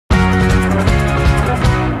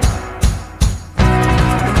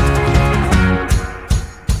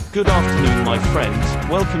Good afternoon my friends,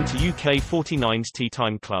 welcome to UK49s Tea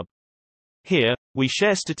Time Club. Here, we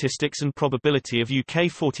share statistics and probability of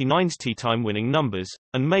UK49s Tea Time winning numbers,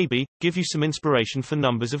 and maybe, give you some inspiration for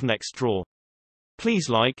numbers of next draw. Please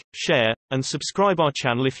like, share, and subscribe our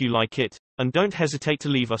channel if you like it, and don't hesitate to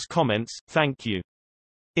leave us comments, thank you.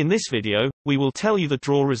 In this video, we will tell you the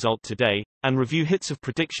draw result today, and review hits of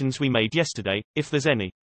predictions we made yesterday, if there's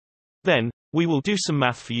any. Then, we will do some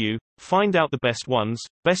math for you, find out the best ones,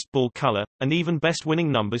 best ball color, and even best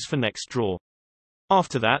winning numbers for next draw.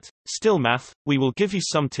 After that, still math, we will give you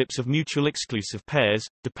some tips of mutual exclusive pairs,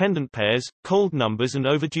 dependent pairs, cold numbers and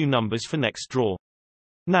overdue numbers for next draw.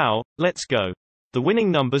 Now, let's go. The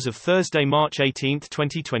winning numbers of Thursday, March 18,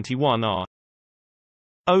 2021 are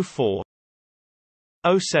 04,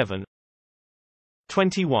 07,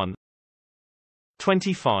 21,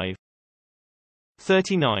 25,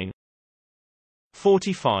 39,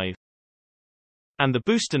 45. And the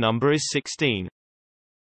booster number is 16.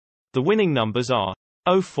 The winning numbers are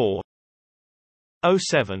 04,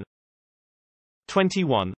 07,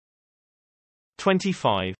 21,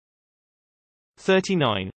 25,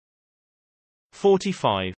 39,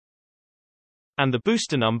 45. And the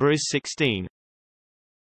booster number is 16.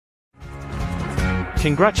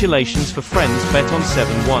 Congratulations for friends bet on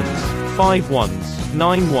 7 ones, 5 ones,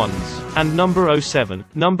 9 ones, and number 07,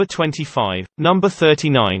 number 25, number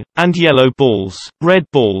 39, and yellow balls, red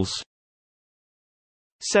balls.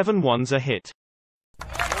 7 ones a hit.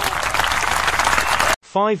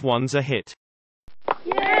 5 ones a hit.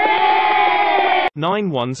 9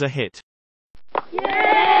 ones a hit.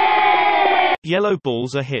 Yellow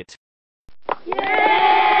balls a hit.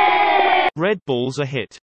 Red balls a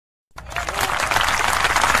hit.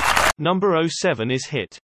 Number 07 is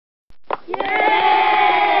hit.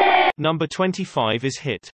 Number 25 is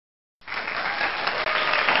hit.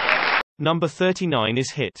 Number 39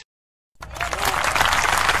 is hit.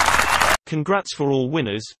 Congrats for all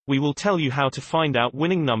winners. We will tell you how to find out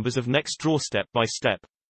winning numbers of next draw step by step.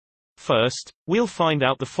 First, we'll find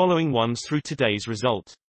out the following ones through today's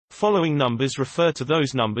result. Following numbers refer to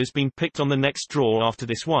those numbers being picked on the next draw after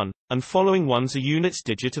this one, and following ones are units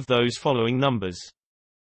digit of those following numbers.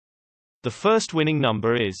 The first winning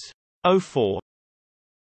number is 04.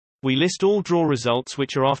 We list all draw results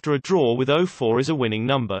which are after a draw with 04 as a winning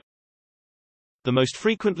number. The most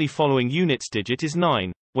frequently following units digit is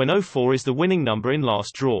 9, when 04 is the winning number in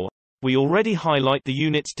last draw. We already highlight the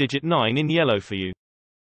units digit 9 in yellow for you.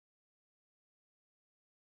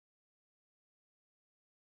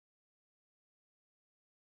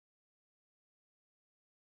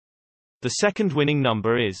 The second winning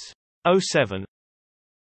number is 07.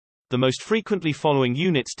 The most frequently following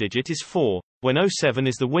units digit is 4, when 07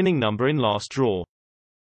 is the winning number in last draw.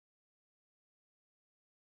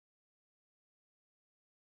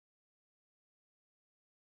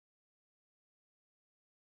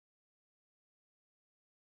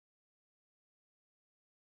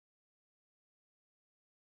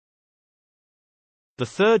 The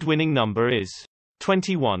third winning number is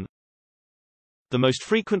 21. The most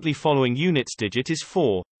frequently following units digit is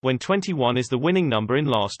 4, when 21 is the winning number in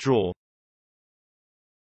last draw.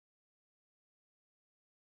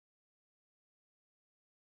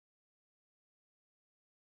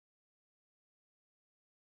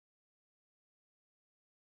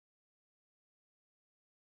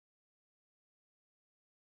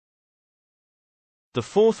 The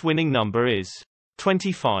fourth winning number is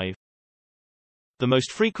 25. The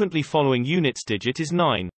most frequently following units digit is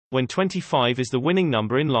 9, when 25 is the winning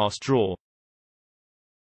number in last draw.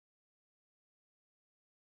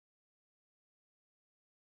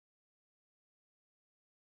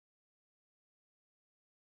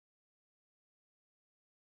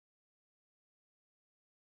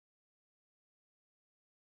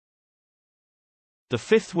 The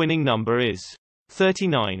fifth winning number is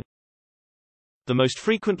 39. The most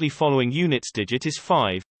frequently following units digit is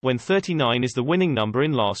 5, when 39 is the winning number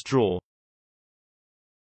in last draw.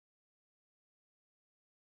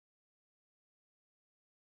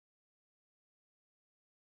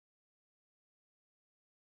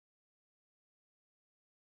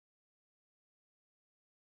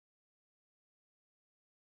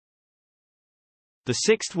 The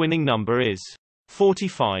sixth winning number is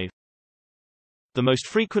 45. The most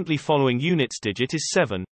frequently following units digit is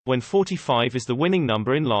 7, when 45 is the winning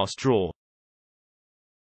number in last draw.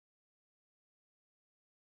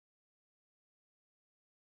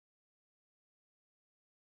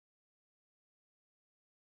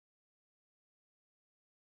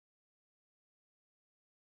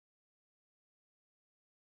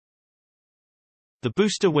 The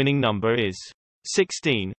booster winning number is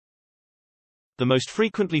 16. The most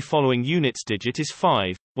frequently following units digit is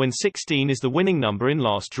 5, when 16 is the winning number in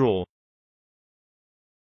last draw.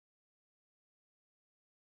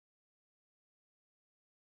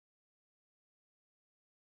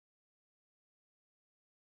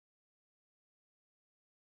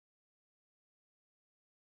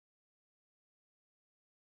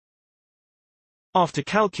 After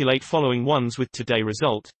calculate following ones with today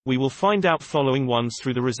result, we will find out following ones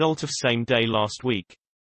through the result of same day last week.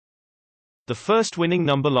 The first winning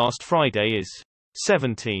number last Friday is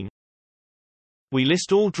 17. We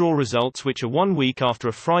list all draw results which are 1 week after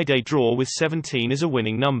a Friday draw with 17 as a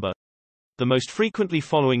winning number. The most frequently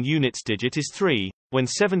following units digit is 3, when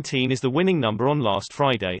 17 is the winning number on last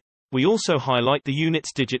Friday. We also highlight the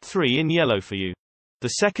units digit 3 in yellow for you.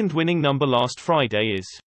 The second winning number last Friday is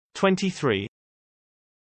 23.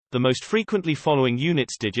 The most frequently following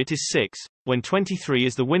units digit is 6, when 23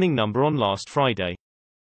 is the winning number on last Friday.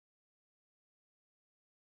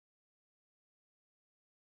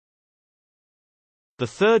 The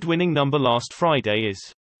third winning number last Friday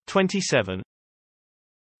is 27.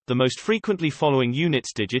 The most frequently following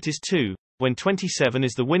units digit is 2, when 27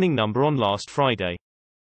 is the winning number on last Friday.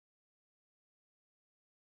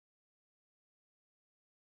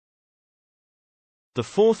 The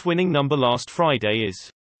fourth winning number last Friday is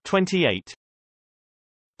 28.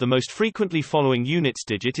 The most frequently following units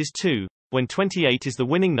digit is 2, when 28 is the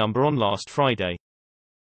winning number on last Friday.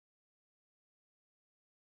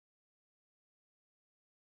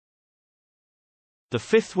 The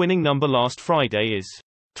fifth winning number last Friday is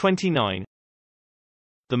 29.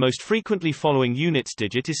 The most frequently following units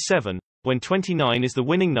digit is 7, when 29 is the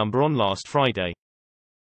winning number on last Friday.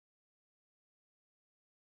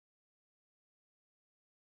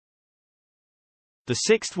 The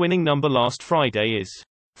sixth winning number last Friday is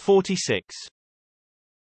 46.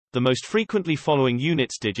 The most frequently following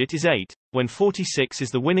units digit is 8, when 46 is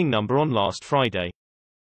the winning number on last Friday.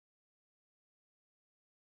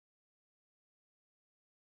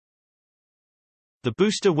 The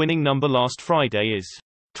booster winning number last Friday is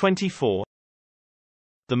 24.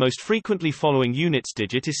 The most frequently following units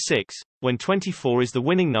digit is 6, when 24 is the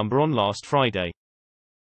winning number on last Friday.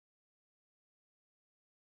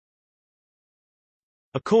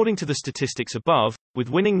 According to the statistics above, with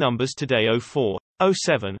winning numbers today 04,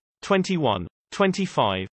 07, 21,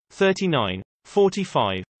 25, 39,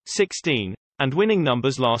 45, 16, and winning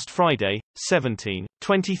numbers last Friday, 17,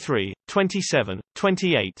 23, 27,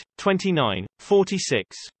 28, 29,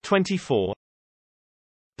 46, 24.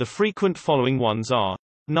 The frequent following ones are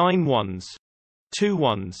 9 ones, 2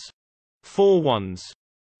 ones, 4 ones,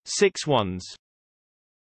 6 ones.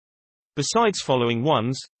 Besides following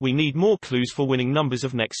ones, we need more clues for winning numbers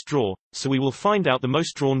of next draw, so we will find out the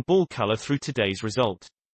most drawn ball color through today's result.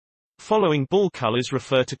 Following ball colors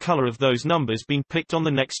refer to color of those numbers being picked on the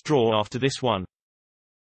next draw after this one.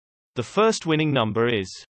 The first winning number is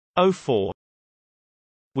 04.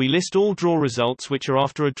 We list all draw results which are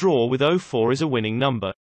after a draw with 04 as a winning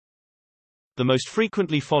number. The most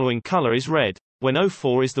frequently following color is red, when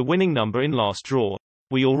 04 is the winning number in last draw.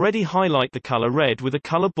 We already highlight the color red with a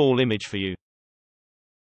color ball image for you.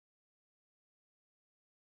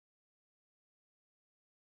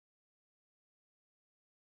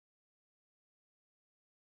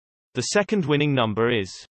 The second winning number is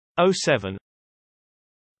 07.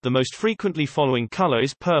 The most frequently following color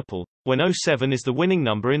is purple, when 07 is the winning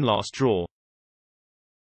number in last draw.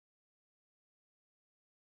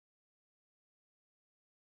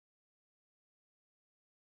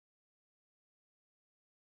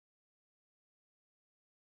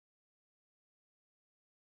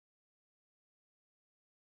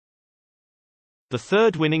 The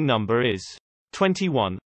third winning number is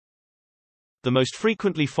 21. The most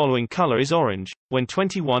frequently following color is orange, when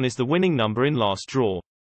 21 is the winning number in last draw.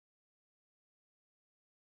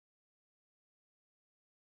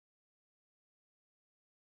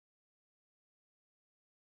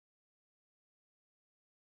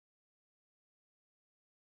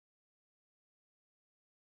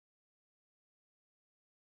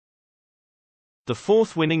 The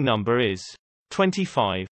fourth winning number is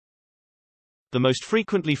 25. The most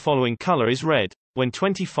frequently following color is red, when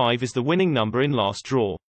 25 is the winning number in last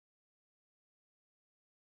draw.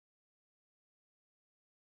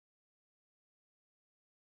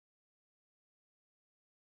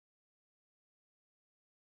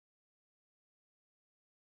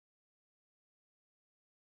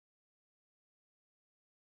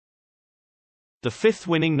 The fifth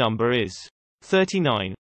winning number is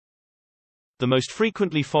 39. The most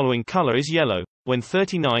frequently following color is yellow, when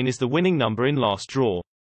 39 is the winning number in last draw.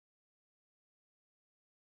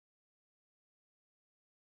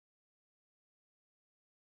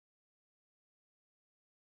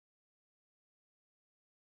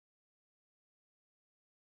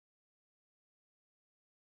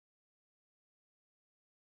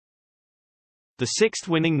 The sixth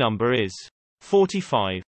winning number is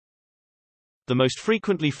 45. The most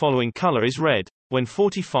frequently following color is red, when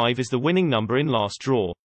 45 is the winning number in last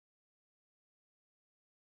draw.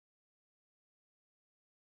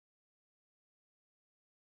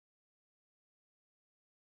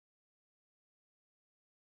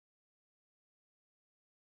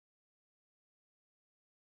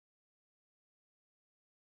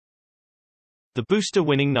 The booster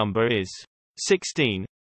winning number is 16.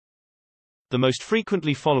 The most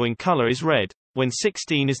frequently following color is red, when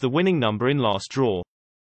 16 is the winning number in last draw.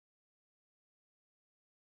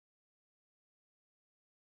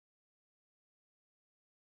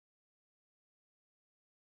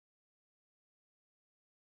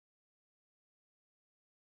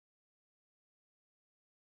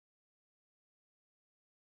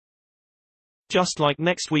 Just like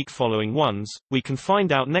next week following ones, we can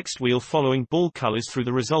find out next wheel following ball colors through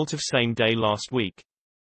the result of same day last week.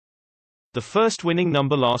 The first winning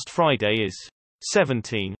number last Friday is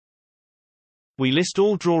 17. We list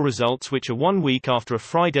all draw results which are 1 week after a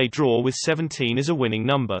Friday draw with 17 as a winning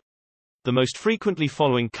number. The most frequently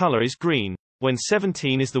following color is green, when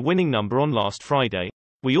 17 is the winning number on last Friday.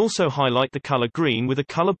 We also highlight the color green with a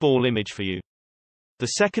color ball image for you.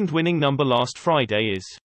 The second winning number last Friday is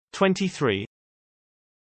 23.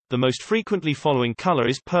 The most frequently following color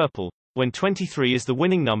is purple, when 23 is the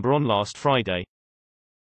winning number on last Friday.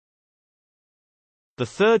 The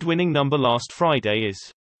third winning number last Friday is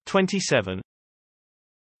 27.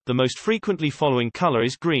 The most frequently following color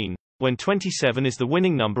is green, when 27 is the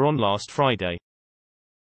winning number on last Friday.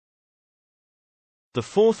 The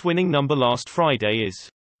fourth winning number last Friday is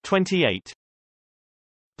 28.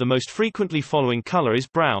 The most frequently following color is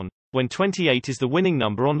brown, when 28 is the winning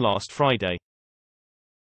number on last Friday.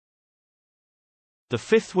 The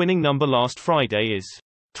fifth winning number last Friday is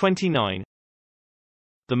 29.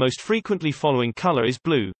 The most frequently following color is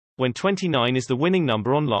blue, when 29 is the winning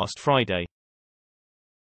number on last Friday.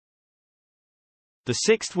 The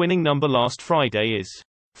sixth winning number last Friday is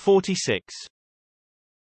 46.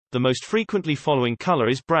 The most frequently following color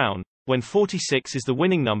is brown, when 46 is the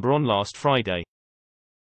winning number on last Friday.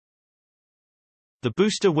 The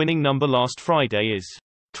booster winning number last Friday is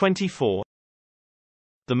 24.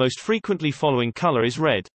 The most frequently following color is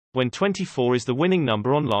red, when 24 is the winning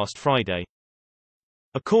number on last Friday.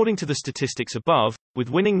 According to the statistics above, with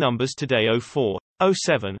winning numbers today 04,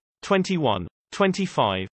 07, 21,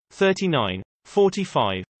 25, 39,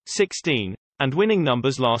 45, 16, and winning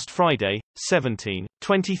numbers last Friday, 17,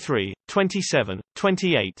 23, 27,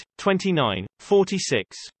 28, 29,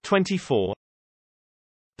 46, 24.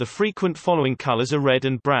 The frequent following colors are red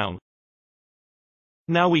and brown.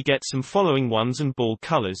 Now we get some following ones and ball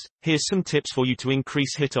colors. Here's some tips for you to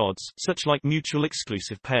increase hit odds, such like mutual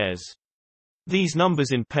exclusive pairs. These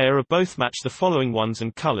numbers in pair are both match the following ones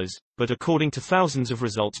and colors, but according to thousands of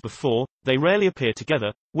results before, they rarely appear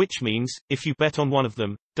together, which means, if you bet on one of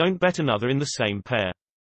them, don't bet another in the same pair.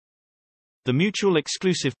 The mutual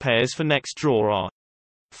exclusive pairs for next draw are: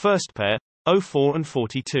 first pair, 04 and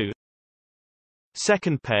 42.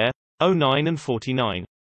 Second pair, 09 and 49.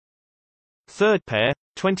 Third pair,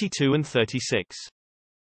 22 and 36.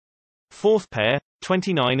 Fourth pair,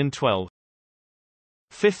 29 and 12.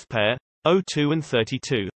 Fifth pair, 02 and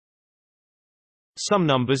 32. Some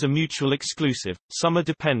numbers are mutual exclusive, some are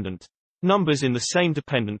dependent. Numbers in the same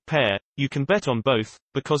dependent pair, you can bet on both,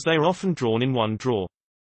 because they are often drawn in one draw.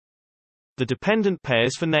 The dependent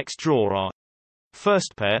pairs for next draw are: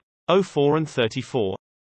 first pair, 04 and 34.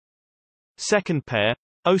 Second pair,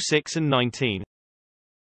 06 and 19.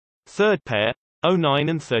 Third pair, 09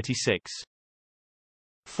 and 36.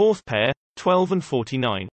 Fourth pair, 12 and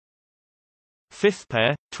 49. Fifth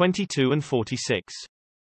pair, 22 and 46.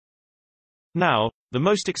 Now, the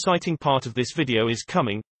most exciting part of this video is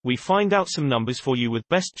coming. We find out some numbers for you with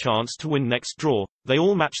best chance to win next draw. They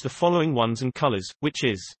all match the following ones and colors, which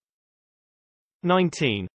is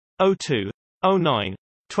 19, 02, 09,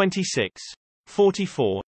 26,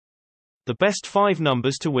 44. The best 5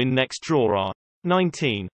 numbers to win next draw are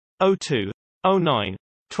 19, 02, 09,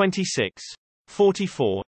 26,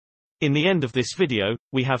 44. In the end of this video,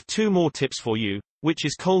 we have 2 more tips for you, which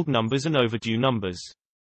is cold numbers and overdue numbers.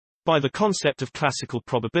 By the concept of classical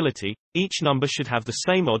probability, each number should have the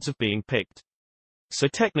same odds of being picked. So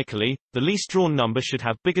technically, the least drawn number should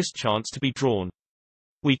have biggest chance to be drawn.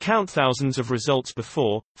 We count thousands of results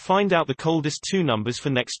before, find out the coldest 2 numbers for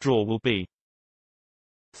next draw will be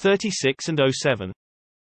 36 and 07.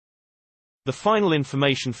 The final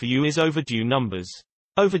information for you is overdue numbers.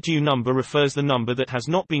 Overdue number refers the number that has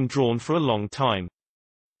not been drawn for a long time.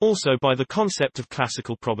 Also, by the concept of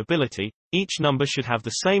classical probability, each number should have the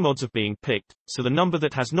same odds of being picked, so the number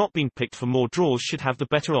that has not been picked for more draws should have the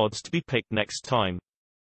better odds to be picked next time.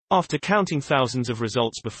 After counting thousands of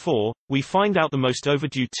results before, we find out the most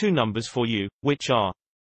overdue two numbers for you, which are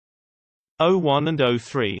 01 and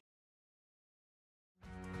 03.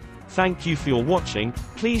 Thank you for your watching.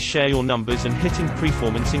 Please share your numbers and hit in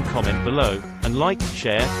performance in comment below, and like,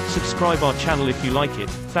 share, subscribe our channel if you like it.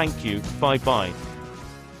 Thank you, bye bye.